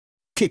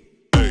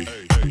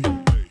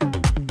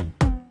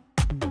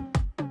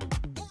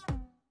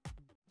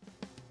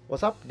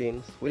What's up,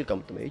 Dins?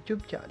 Welcome to my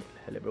YouTube channel.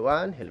 Hello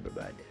everyone, hello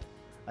everybody.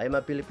 I am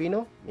a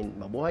Filipino and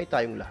mabuhay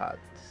tayong lahat.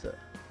 So,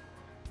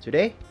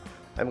 today,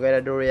 I'm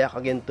gonna do react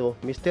again to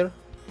Mr.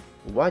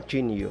 Hua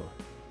Chenyu.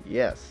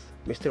 Yes,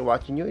 Mr.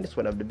 Hua Chenyu is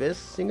one of the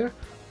best singer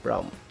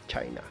from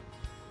China.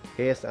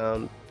 He is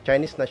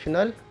Chinese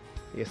national.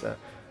 He is a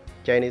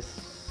Chinese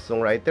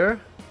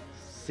songwriter,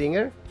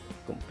 singer,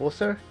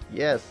 composer.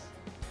 Yes,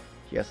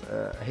 he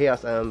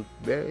has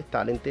very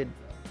talented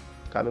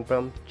coming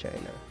from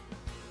China.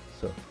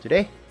 So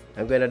today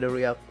I'm gonna do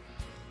react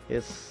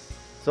his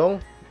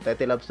song.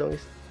 Title of song is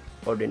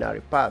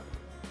Ordinary Path.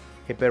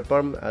 He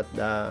performed at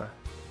the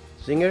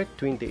Singer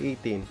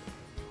 2018.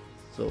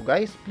 So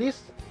guys,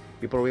 please,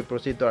 before we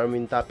proceed to our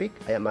main topic,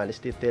 I am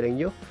honestly telling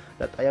you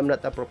that I am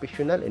not a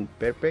professional and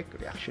perfect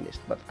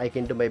reactionist, but I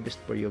can do my best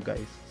for you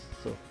guys.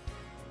 So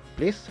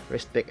please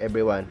respect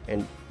everyone,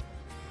 and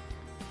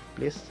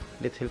please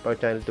let's help our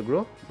channel to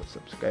grow, more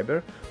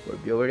subscribers, more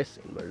viewers,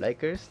 and more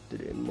likers,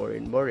 to do more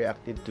and more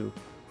reacted to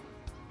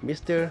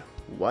Mr.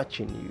 Hua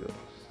Chenyu.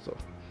 So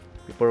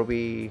before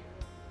we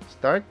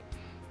start,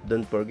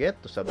 don't forget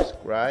to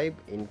subscribe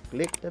and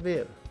click the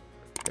bell.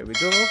 There we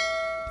go.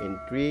 In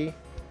 3,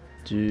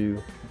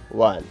 2,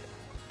 1.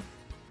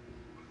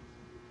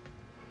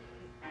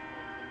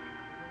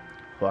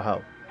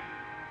 Wow,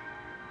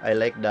 I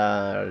like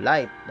the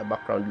light, the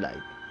background light.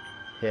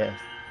 Yes.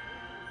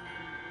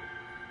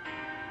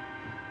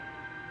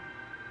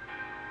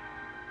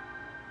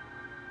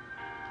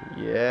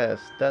 Yes,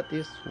 that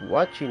is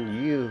Hua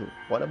Chenyu,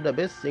 one of the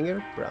best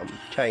singer from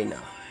China.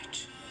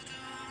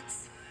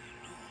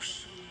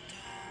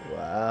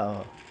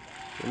 Wow,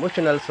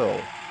 emotional song.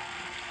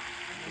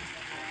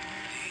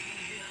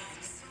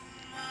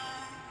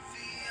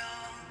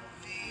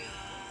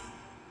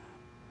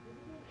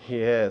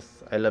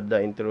 Yes, I love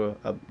the intro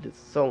of this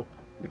song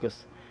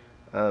because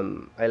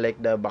I like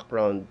the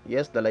background.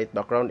 Yes, the light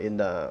background in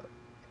the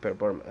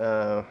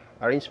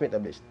arrangement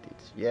of the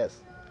stage. Yes.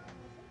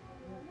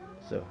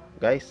 So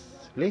guys,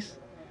 please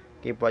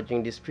keep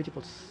watching this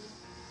beautiful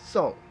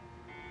song.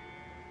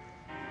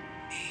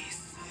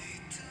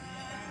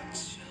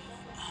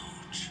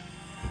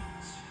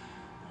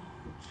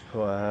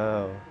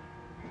 Wow.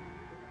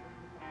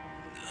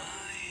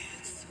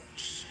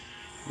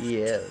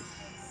 Yes.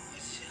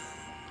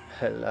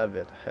 I love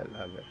it. I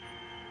love it.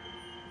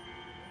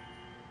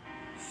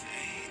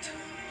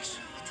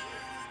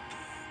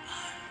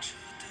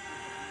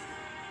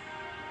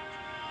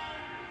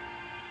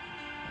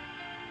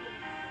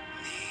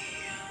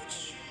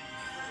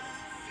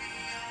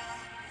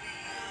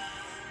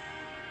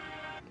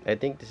 I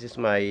think this is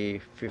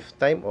my 5th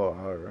time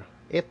or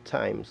 8th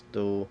times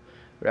to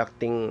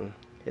reacting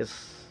his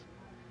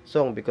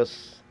song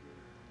because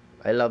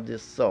I love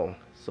this song.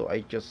 So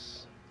I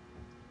chose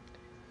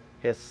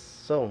his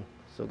song.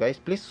 So guys,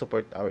 please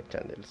support our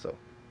channel. So,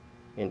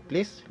 and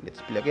please let's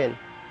play again.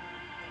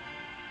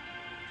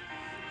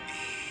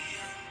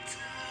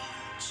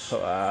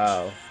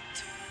 Wow,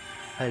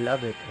 I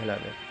love it. I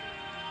love it.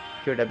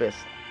 You're the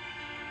best.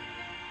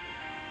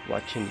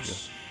 Watching you,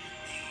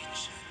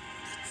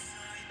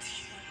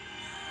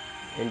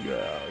 and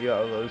you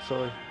are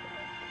also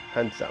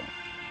handsome.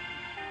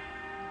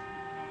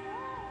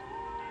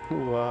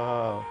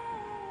 Wow,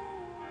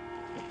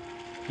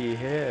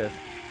 yes.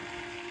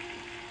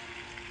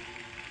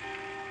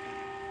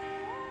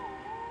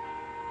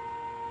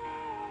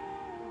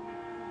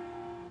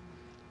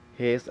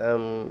 He is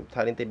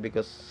talented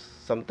because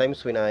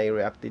sometimes when I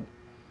reacted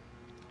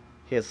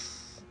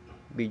his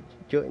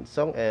video and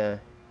song,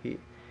 he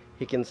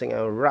he can sing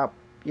a rap.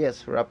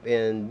 Yes, rap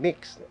and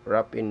mix,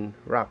 rap in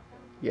rap.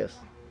 Yes.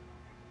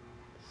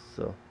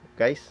 So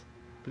guys,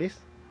 please.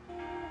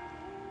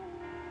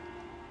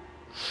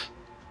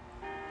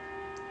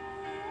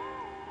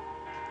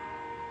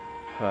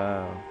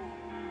 Wow,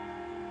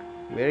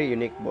 very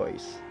unique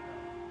voice.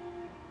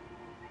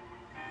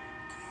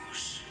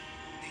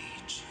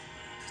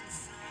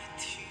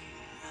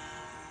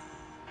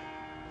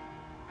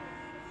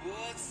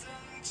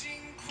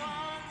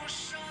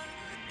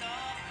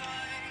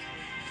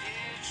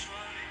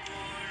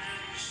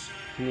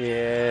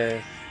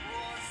 Yes,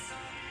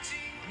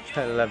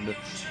 I love that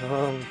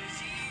song.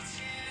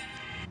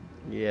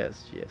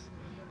 Yes, yes,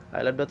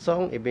 I love that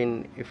song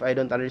even if I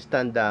don't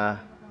understand the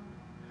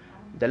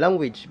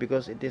language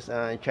because it is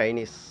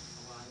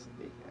Chinese,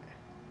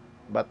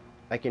 but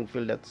I can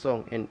feel that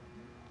song, and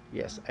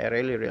yes, I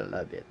really really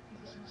love it.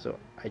 So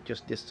I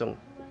choose this song.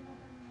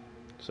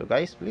 So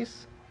guys,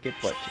 please keep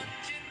watching.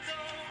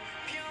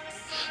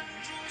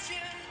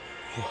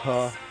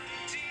 Wow.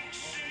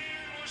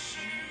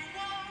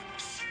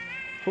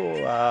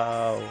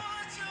 Wow.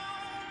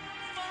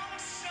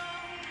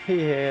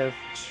 Yes.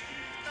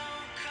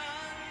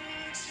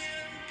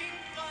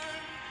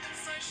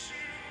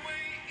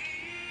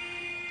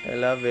 I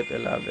love it. I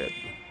love it.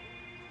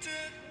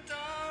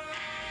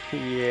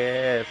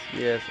 Yes.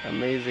 Yes.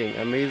 Amazing.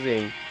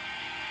 Amazing.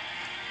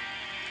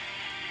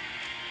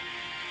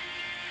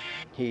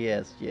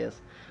 Yes. Yes.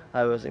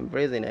 I was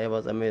impressed and I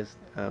was amazed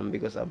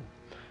because of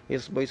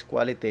his voice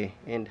quality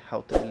and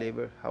how to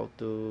deliver, how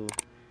to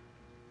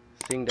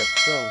sing that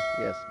song.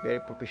 Yes, very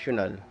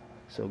professional.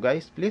 So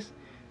guys, please,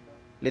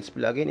 let's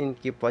plug in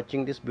and keep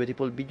watching this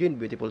beautiful video and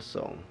beautiful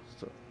song.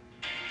 So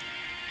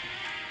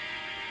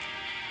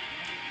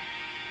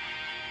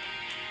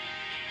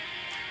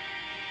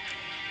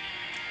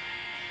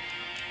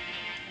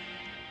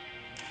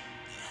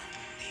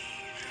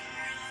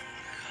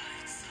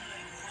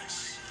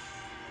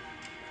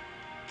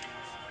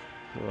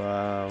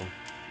wow,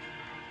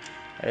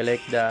 I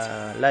like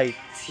the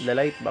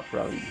light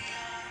background.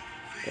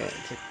 Yeah,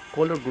 it's a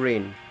color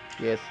green.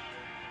 Yes,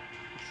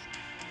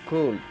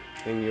 cool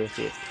when you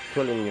see it,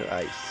 cool in your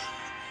eyes.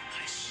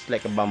 It's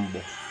like a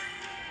bamboo.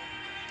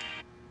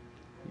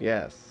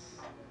 Yes,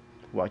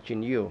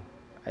 watching you.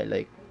 I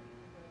like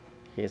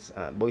his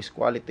voice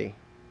quality.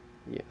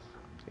 Yes,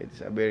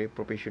 it's a very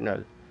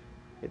professional.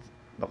 It's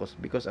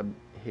because of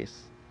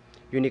his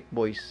unique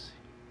voice.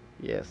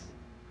 Yes.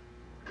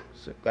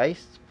 So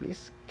guys,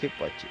 please keep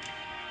watching.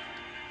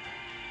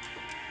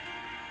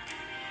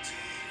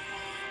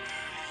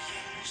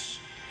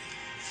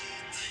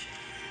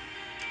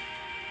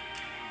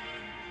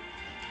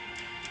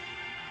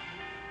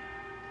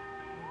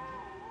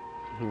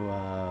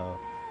 Wow,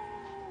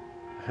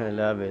 I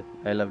love it.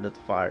 I love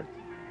that part.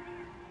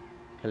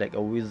 Like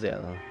a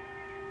whistle.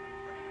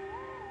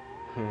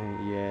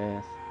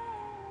 Yes.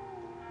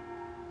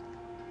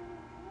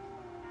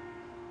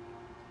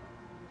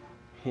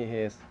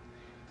 Yes.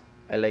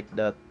 I like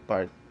that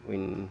part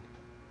when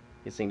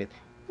he sing it.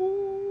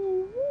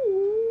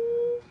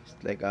 It's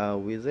like a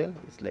whistle.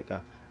 It's like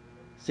a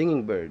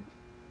singing bird.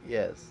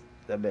 Yes,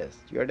 the best.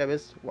 You're the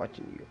best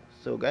watching you.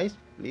 So guys,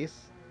 please,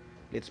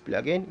 let's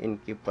plug in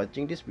and keep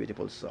watching this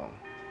beautiful song.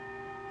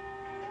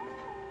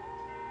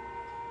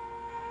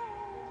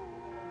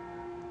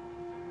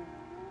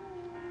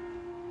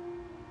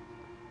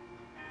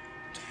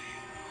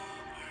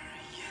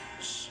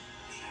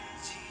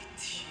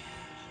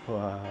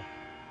 Wow.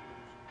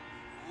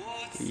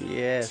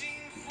 Yes,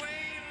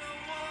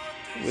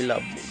 we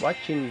love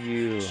watching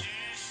you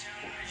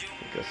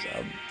because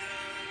of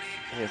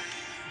his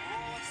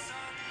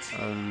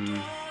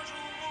um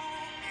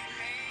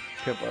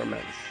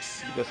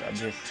performance, because of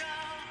his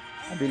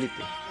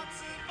ability.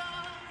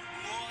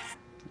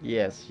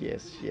 Yes,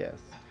 yes, yes.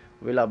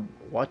 We love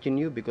watching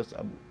you because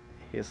of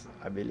his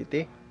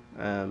ability,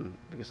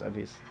 because of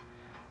his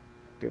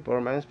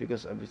performance,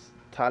 because of his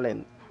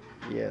talent.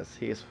 Yes,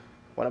 he is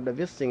one of the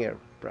best singer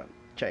from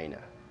China.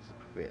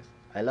 Yes,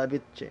 I love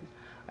it, China.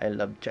 I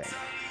love China.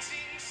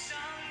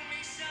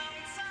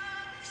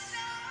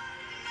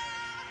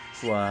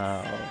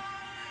 Wow,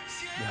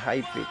 the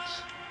high pitch.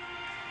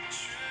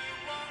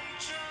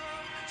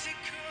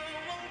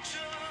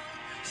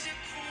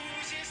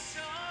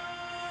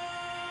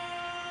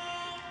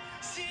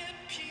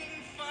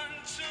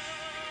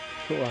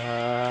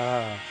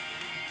 Wow,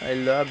 I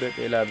love it.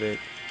 I love it.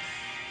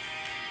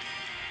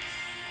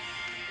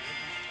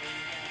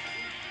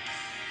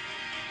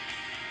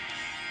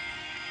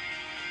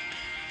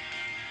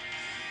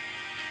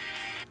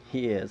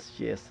 Yes,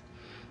 yes.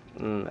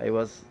 I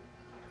was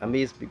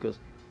amazed because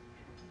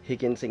he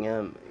can sing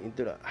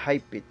into the high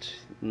pitch.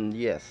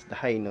 Yes, the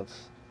high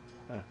notes.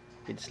 Uh,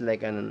 it's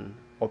like an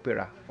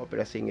opera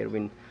singer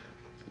when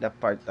the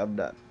part of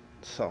that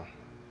song.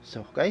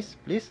 So guys,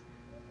 please,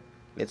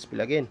 let's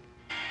play again.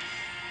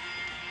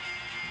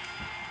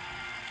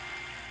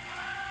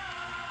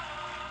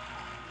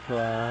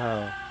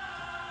 Wow,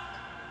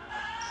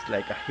 it's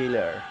like a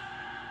healer.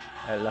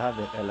 I love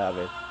it. I love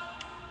it.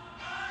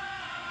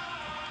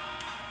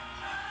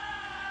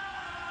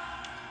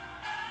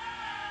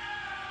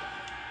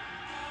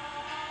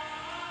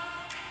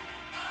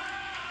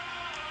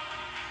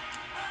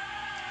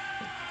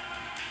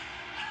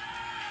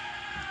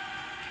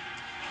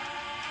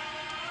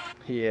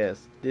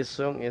 Yes, this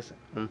song is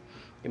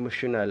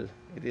emotional.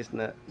 It is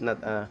not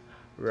a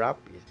rap.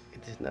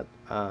 It is not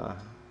a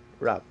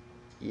rap.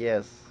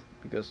 Yes,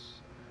 because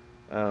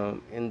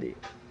in the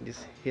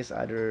this his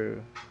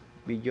other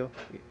video,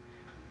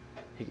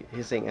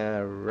 he sang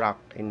a rock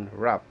and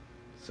rap.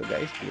 So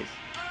guys, please.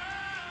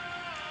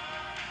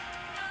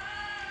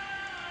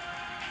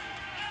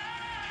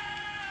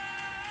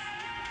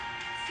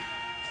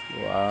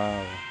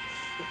 Wow,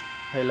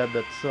 I love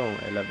that song.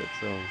 I love that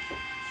song.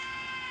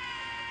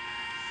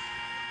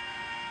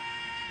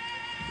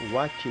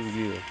 Watching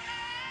you.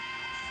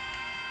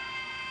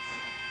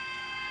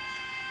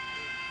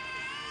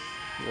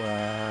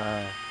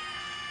 Wow,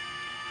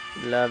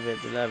 love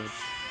it. Love it.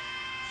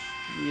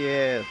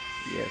 Yes,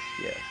 yes,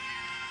 yes.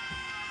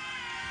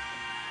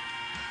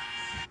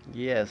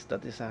 Yes,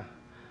 that is a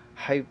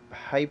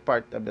high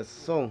part of the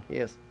song.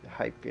 Yes,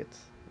 high pitch,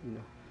 you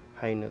know,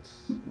 high notes.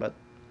 But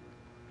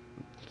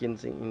you can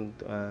sing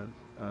into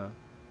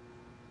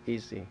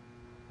easy.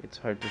 It's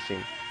hard to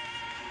sing.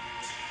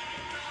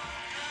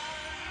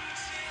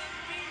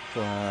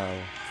 Wow.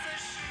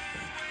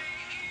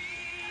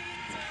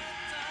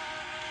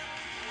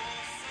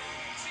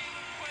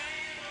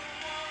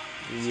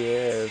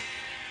 Yes.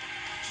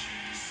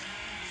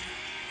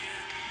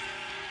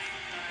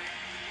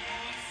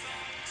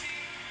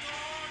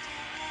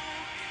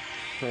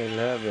 I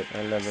love it.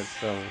 I love that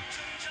song.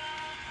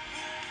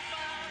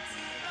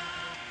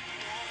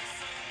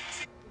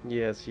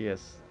 Yes,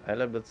 yes. I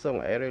love that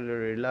song. I really,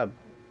 really love.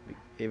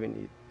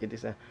 Even it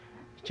is a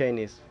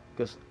Chinese,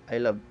 because I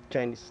love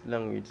Chinese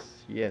language.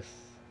 Yes.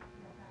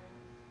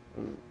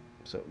 Mm,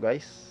 So,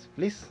 guys,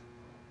 please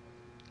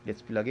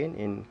let's plug in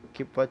and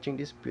keep watching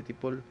this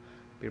beautiful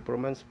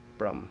performance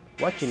from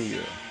Hua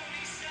Chenyu.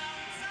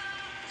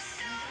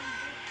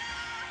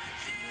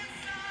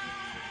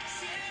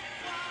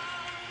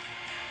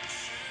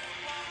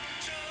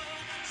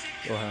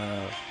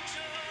 Wow.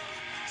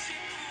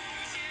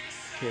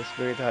 Yes,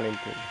 very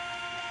talented.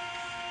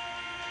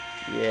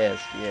 Yes,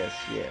 yes,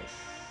 yes.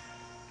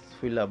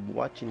 We love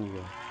watching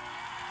you.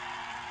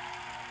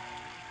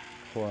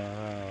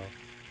 Wow.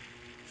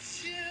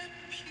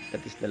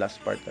 That is the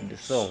last part of the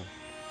song.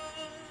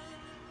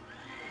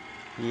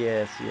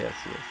 Yes, yes,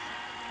 yes.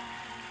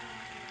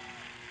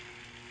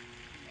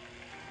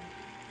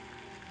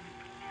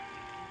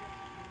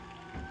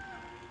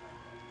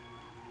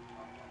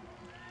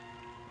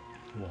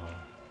 Wow.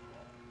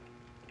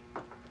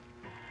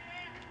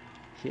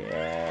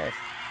 Yes.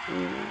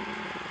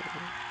 Mm.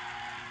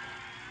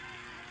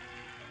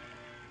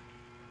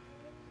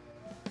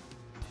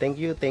 Thank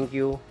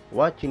you,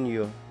 watching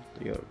you.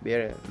 Your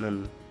very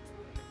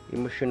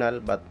emotional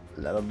but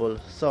lovable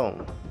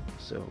song.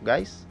 So,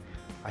 guys,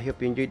 I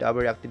hope you enjoyed our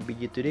reacted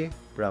video today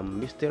from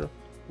Mr.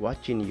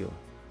 Watching You.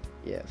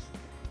 Yes.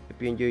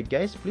 If you enjoyed,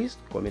 guys, please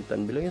comment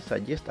down below and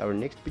suggest our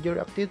next video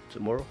reacted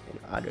tomorrow and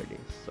other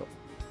days. So,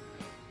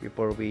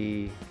 before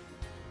we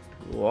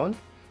go on,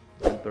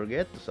 don't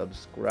forget to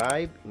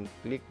subscribe and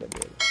click the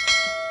bell.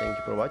 Thank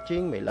you for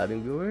watching, my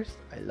loving viewers.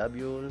 I love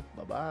you all.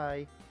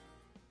 Bye-bye.